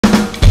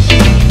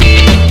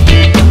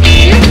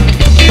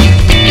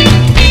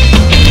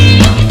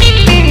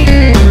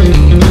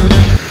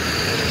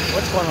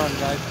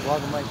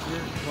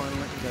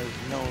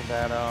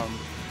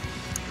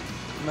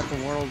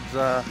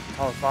world's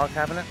tallest file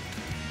cabinet.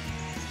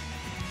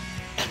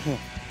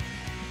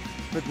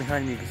 Look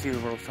behind me, you can see the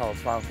world's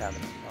tallest file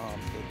cabinet.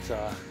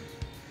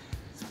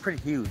 It's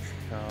pretty huge.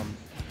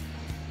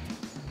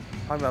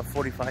 Probably about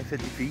 45,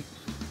 50 feet.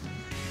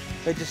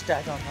 They just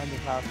stack on 100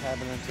 file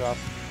cabinets up,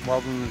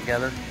 weld them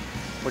together,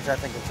 which I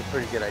think is a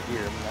pretty good idea.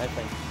 I mean, I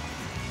think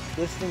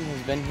this thing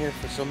has been here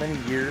for so many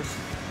years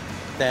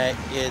that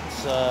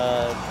it's,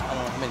 I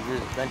don't know how many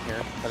years it's been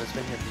here, but it's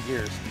been here for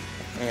years.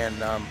 And,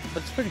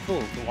 but it's pretty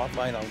cool to walk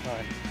by it all the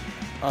time.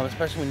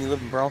 Especially when you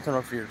live in Burlington or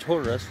if you're a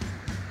tourist,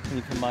 and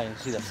you come by and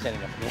see that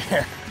standing up in the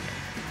air.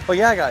 But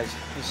yeah, guys,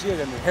 you see I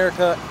got a new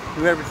haircut,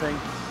 new everything.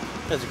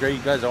 You guys are great,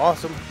 you guys are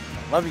awesome.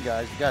 I love you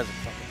guys are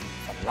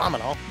fucking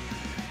phenomenal.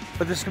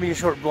 But this is gonna be a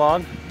short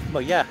vlog.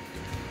 But yeah,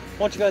 I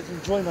want you guys to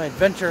enjoy my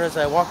adventure as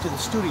I walk to the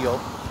studio,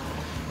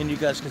 and you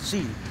guys can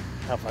see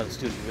how far the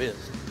studio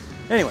is.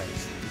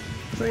 Anyways,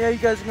 so yeah, you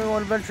guys are gonna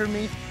want to adventure with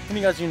me, and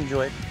you guys can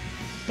enjoy it.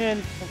 And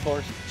of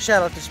course,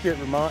 shout out to Spirit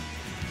Vermont.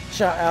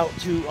 Shout out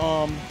to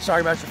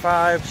Sorry Master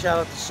 5. Shout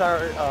out to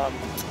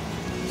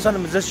Son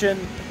of Musician.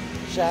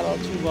 Shout out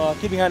to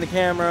Kid Behind the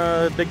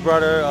Camera, Big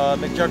Brother,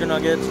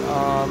 McJuggernuggets.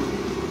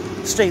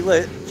 Stay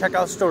lit. Check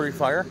out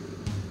Storyfire.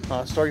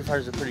 Storyfire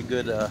is a pretty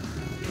good,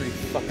 pretty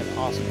fucking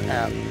awesome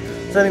app.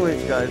 So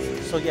anyways, guys,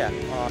 so yeah,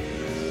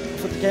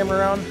 flip the camera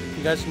around.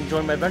 You guys can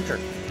enjoy my adventure.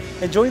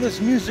 Enjoy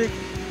this music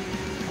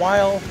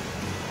while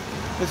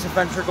this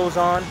adventure goes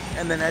on,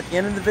 and then at the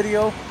end of the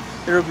video,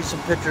 there will be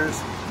some pictures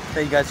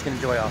that you guys can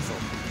enjoy also.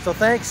 So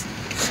thanks.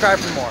 Subscribe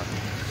for more.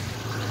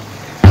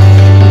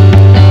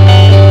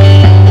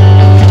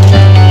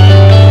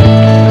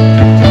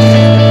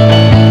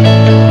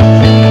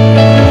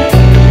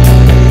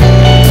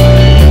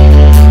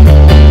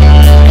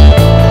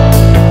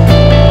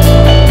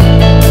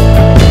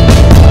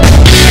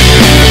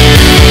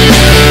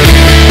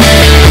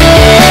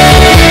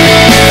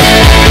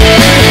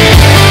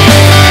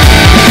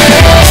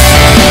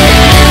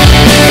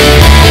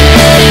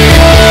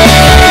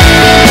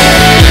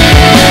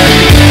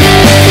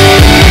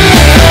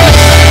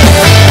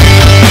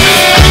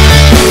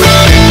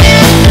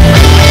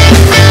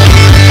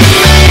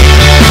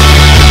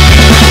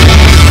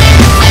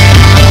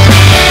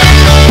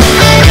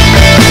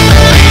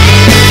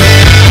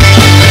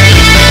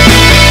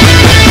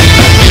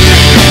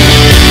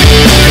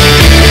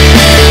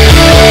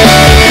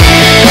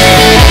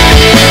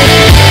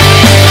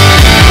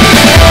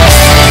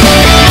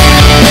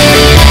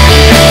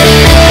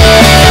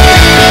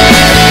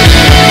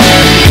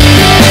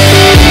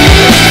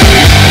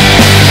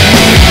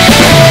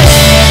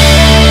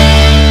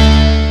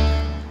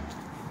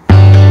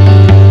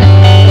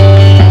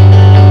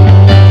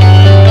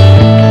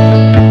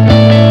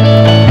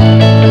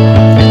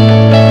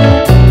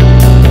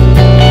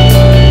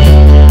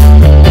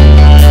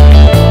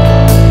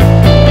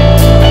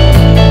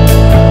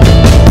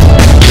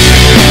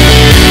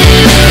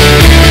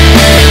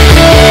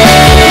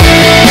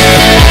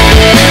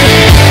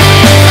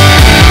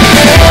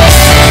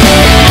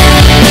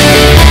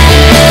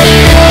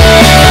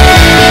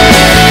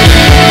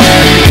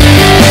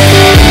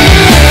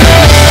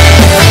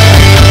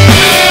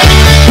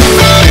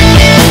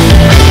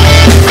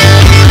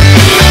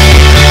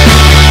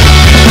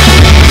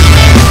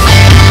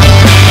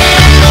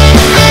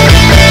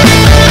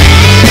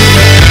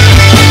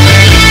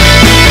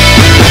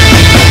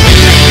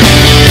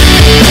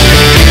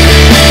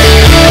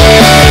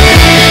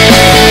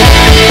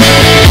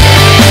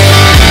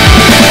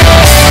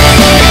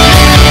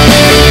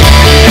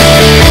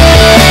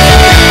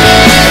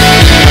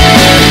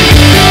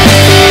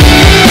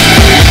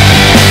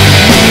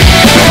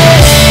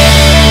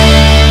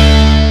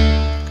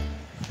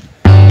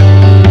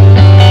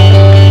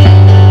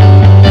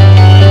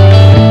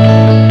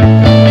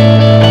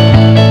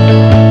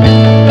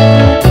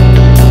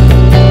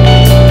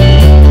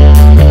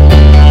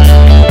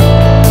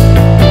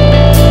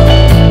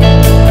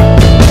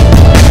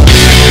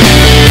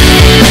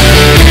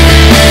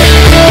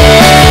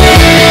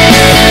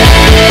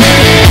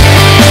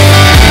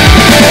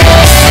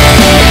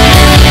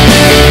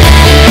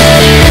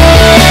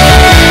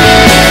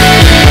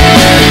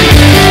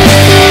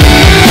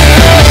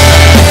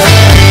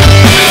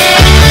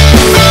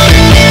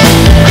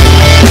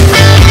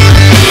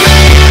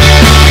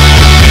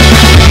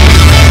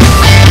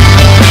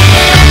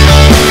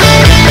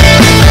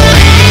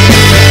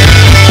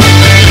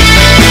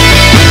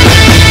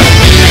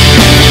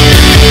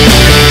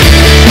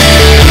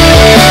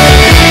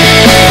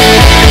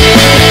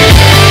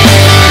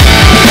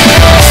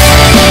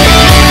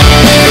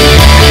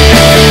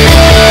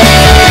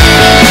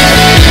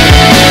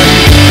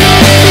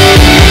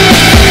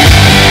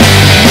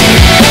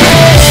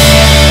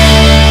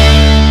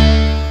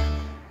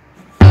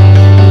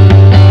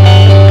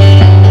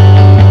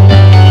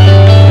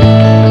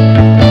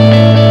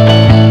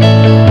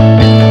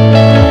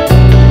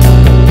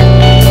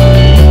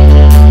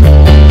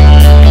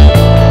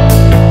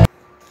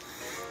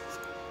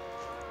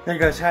 There you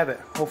guys have it.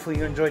 Hopefully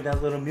you enjoyed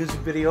that little music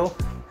video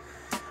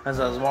as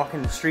I was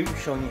walking the street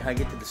showing you how to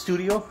get to the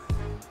studio.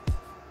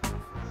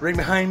 Right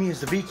behind me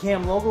is the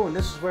VCam logo, and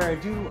this is where I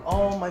do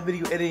all my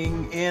video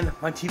editing in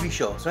my TV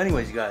show. So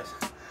anyways, you guys.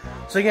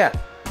 So yeah,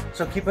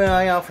 so keep an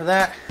eye out for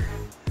that.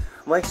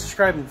 Like,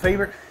 subscribe, and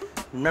favorite.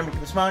 Remember to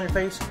keep a smile on your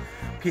face.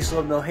 Peace,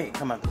 love, no hate.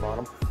 Come out the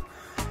bottom.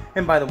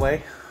 And by the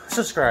way,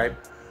 subscribe.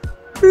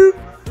 Boop,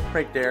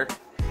 right there.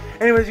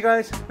 Anyways, you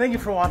guys, thank you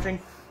for watching.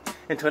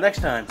 Until next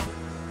time,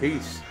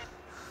 peace.